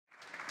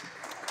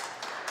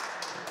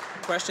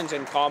Questions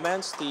and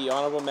comments. The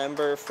honourable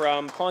member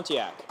from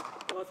Pontiac.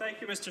 Well,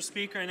 thank you, Mr.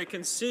 Speaker. And I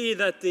can see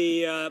that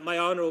my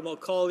honourable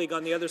colleague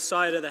on the other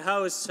side of the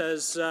House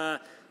has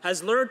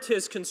learnt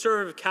his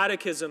Conservative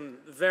catechism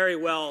very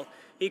well.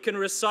 He can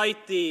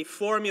recite the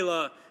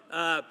formula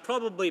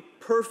probably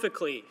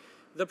perfectly.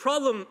 The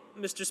problem,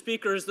 Mr.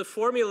 Speaker, is the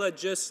formula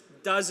just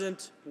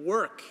doesn't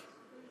work.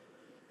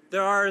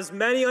 There are as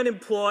many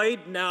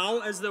unemployed now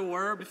as there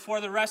were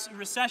before the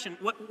recession.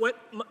 What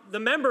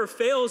the member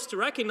fails to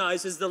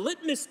recognize is the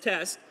litmus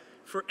test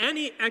for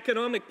any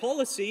economic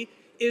policy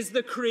is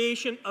the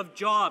creation of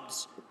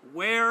jobs.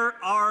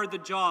 Where are the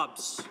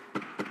jobs?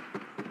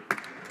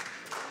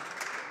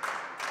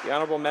 The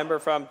honourable member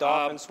from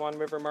Dauphin, Swan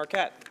River,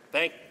 Marquette.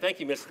 Thank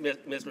you,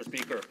 Mr.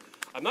 Speaker.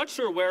 I'm not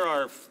sure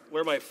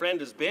where my friend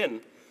has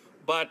been,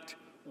 but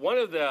one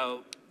of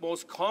the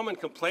most common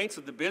complaints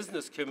of the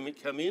business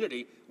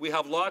community, we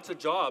have lots of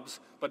jobs,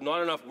 but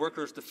not enough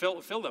workers to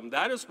fill them.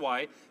 That is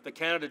why the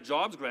Canada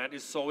Jobs Grant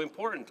is so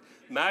important.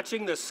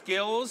 Matching the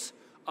skills,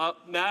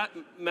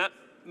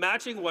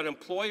 matching what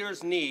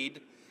employers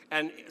need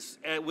and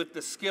with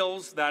the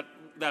skills that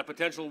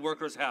potential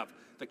workers have.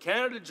 The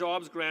Canada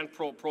Jobs Grant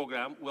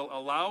program will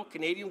allow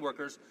Canadian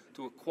workers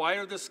to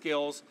acquire the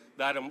skills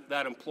that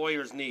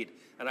employers need.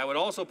 And I would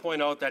also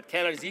point out that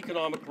Canada's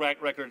economic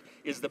record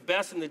is the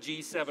best in the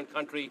G7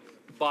 country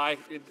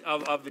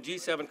of the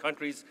G7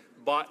 countries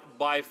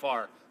by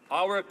far.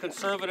 Our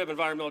conservative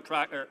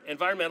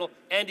environmental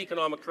and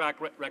economic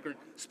track record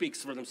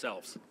speaks for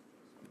themselves.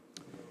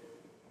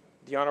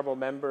 The honourable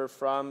member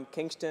from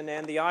Kingston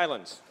and the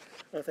Islands.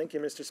 Well, thank you,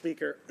 Mr.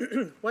 Speaker.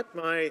 What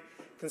my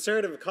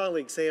Conservative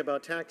colleagues say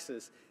about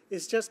taxes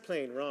is just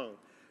plain wrong.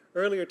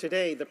 Earlier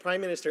today, the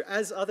Prime Minister,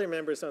 as other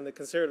members on the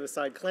Conservative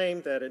side,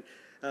 claimed that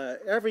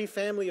every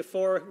family of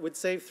four would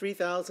save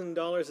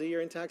 $3,000 a year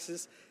in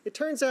taxes. It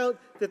turns out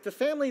that the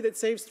family that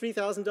saves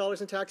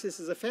 $3,000 in taxes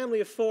is a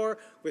family of four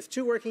with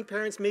two working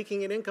parents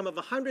making an income of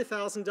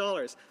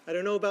 $100,000. I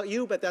don't know about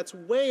you, but that's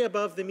way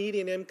above the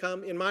median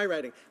income in my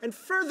riding. And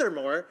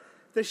furthermore,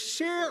 the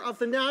share of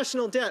the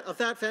national debt of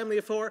that family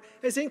of four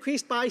has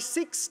increased by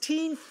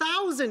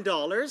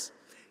 $16,000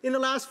 in the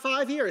last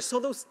 5 years. So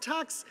those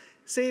tax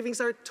savings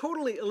are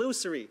totally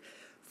illusory.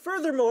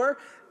 Furthermore,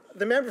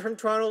 the member from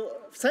Toronto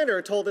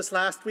Centre told us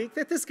last week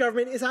that this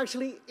government is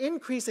actually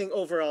increasing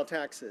overall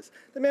taxes.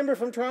 The member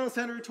from Toronto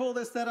Centre told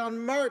us that on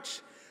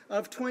March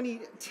of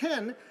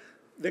 2010,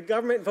 the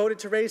government voted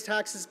to raise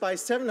taxes by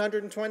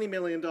 $720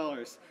 million.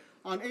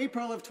 On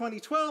April of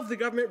 2012, the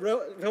government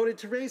voted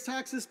to raise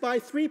taxes by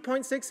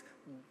 $3.6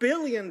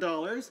 billion.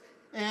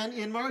 And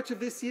in March of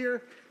this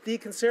year, the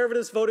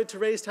Conservatives voted to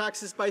raise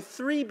taxes by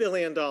 $3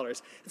 billion.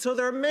 And so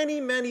there are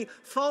many, many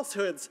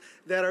falsehoods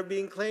that are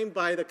being claimed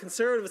by the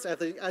Conservatives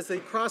as they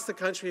cross the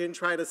country and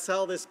try to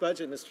sell this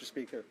budget, Mr.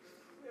 Speaker.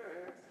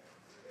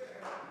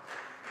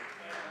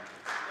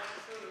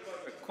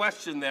 A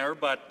question there,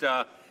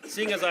 but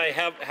seeing as I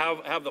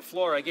have the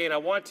floor, again, I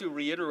want to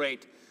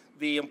reiterate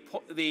the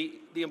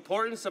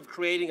importance of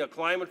creating a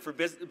climate for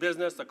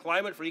business, a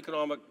climate for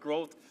economic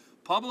growth.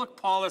 Public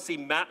policy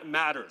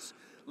matters.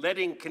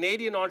 Letting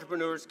Canadian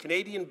entrepreneurs,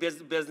 Canadian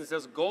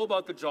businesses go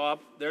about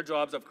their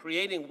jobs of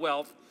creating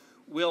wealth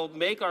will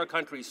make our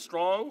country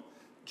strong,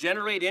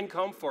 generate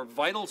income for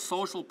vital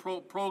social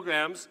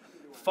programs,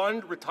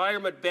 fund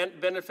retirement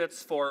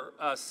benefits for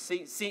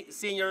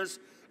seniors,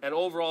 and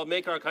overall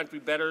make our country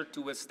better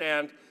to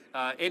withstand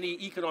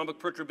any economic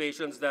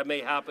perturbations that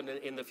may happen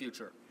in the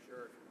future.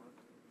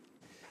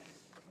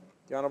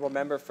 The honourable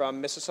member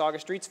from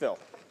Mississauga-Streetsville.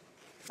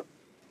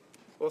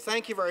 Well,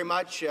 thank you very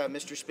much,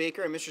 Mr.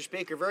 Speaker. And Mr.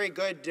 Speaker, very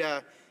good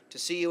to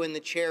see you in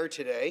the chair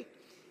today.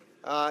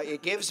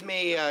 It gives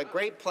me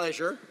great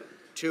pleasure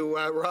to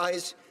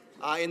rise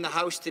in the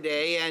House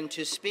today and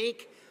to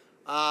speak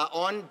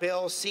on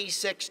Bill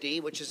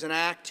C-60, which is an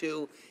act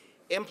to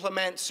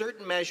implement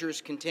certain measures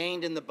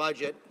contained in the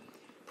budget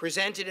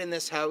presented in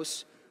this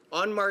House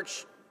on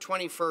March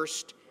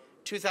 21st,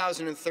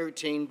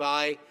 2013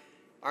 by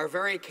our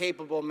very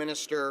capable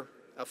Minister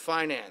of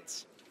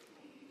Finance.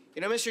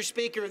 You know, Mr.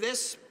 Speaker,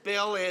 this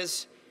bill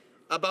is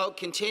about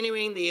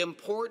continuing the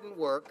important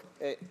work.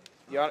 The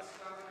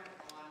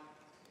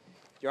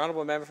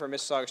honourable member for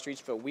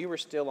Mississauga-Streetsville, we were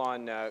still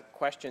on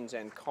questions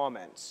and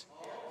comments.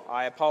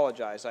 I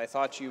apologize. I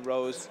thought you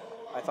rose.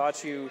 I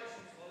thought you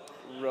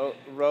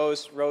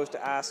rose to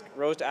ask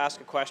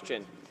a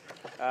question.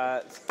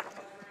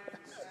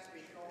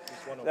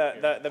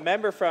 The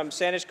member from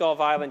Saanich Gulf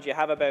Island, you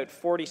have about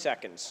 40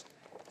 seconds.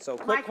 So,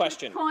 quick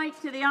question.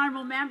 Point to the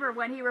honourable member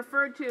when he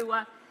referred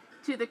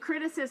to the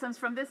criticisms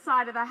from this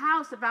side of the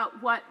House about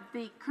what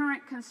the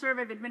current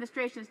Conservative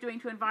administration is doing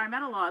to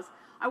environmental laws.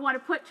 I want to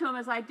put to him,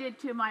 as I did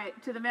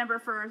to the member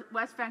for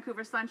West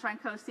Vancouver Sunshine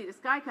Coast Sea to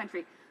Sky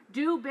Country,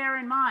 do bear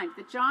in mind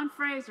that John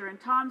Fraser and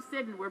Tom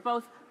Siddon were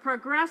both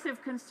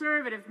progressive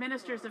Conservative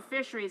ministers of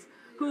fisheries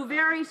who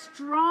very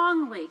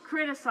strongly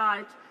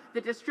criticized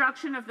the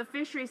destruction of the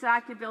Fisheries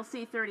Act in Bill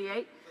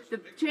C-38. The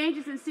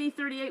changes in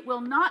C-38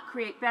 will not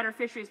create better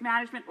fisheries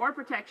management or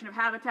protection of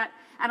habitat,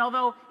 and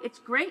although it's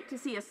great to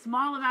see a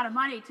small amount of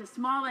money to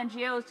small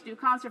NGOs to do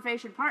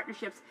conservation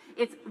partnerships,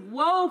 it's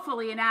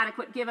woefully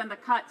inadequate given the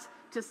cuts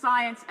to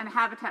science and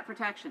habitat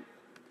protection.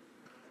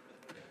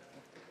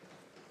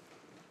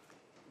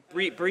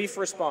 Brief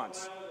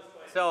response.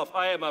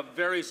 I am a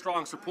very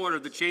strong supporter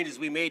of the changes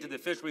we made to the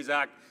Fisheries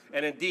Act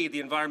and indeed the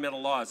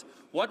environmental laws.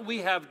 What we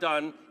have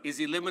done is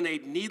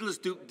eliminate needless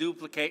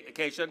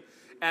duplication,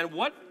 and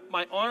what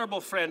my honourable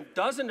friend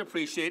doesn't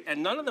appreciate,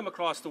 and none of them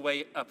across the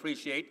way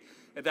appreciate,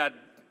 that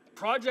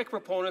project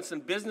proponents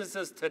and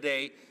businesses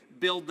today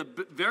build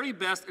the very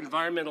best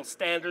environmental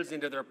standards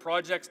into their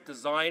projects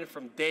design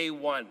from day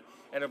one.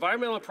 And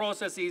environmental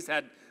processes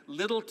had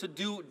little to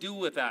do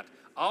with that.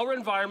 Our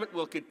environment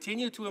will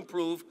continue to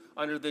improve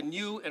under the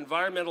new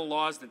environmental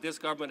laws that this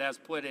government has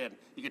put in.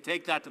 You can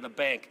take that to the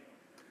bank.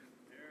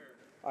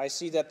 I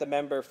see that the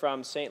member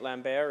from St.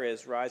 Lambert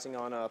is rising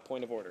on a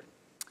point of order.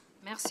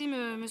 Merci,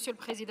 Monsieur le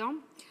Président.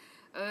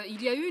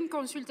 Il y a eu une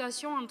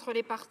consultation entre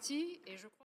les partis et je crois